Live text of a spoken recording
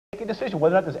make a decision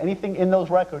whether or not there's anything in those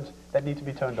records that need to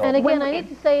be turned over. And again, I need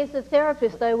to say, as a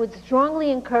therapist, I would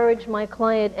strongly encourage my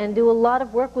client and do a lot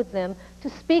of work with them to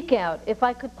speak out. If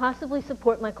I could possibly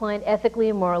support my client ethically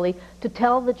and morally to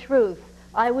tell the truth,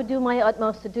 I would do my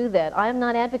utmost to do that. I am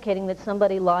not advocating that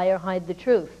somebody lie or hide the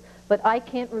truth, but I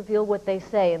can't reveal what they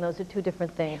say, and those are two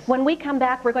different things. When we come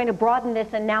back, we're going to broaden this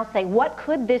and now say, what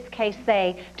could this case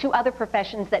say to other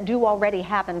professions that do already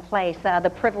have in place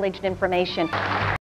the privileged information?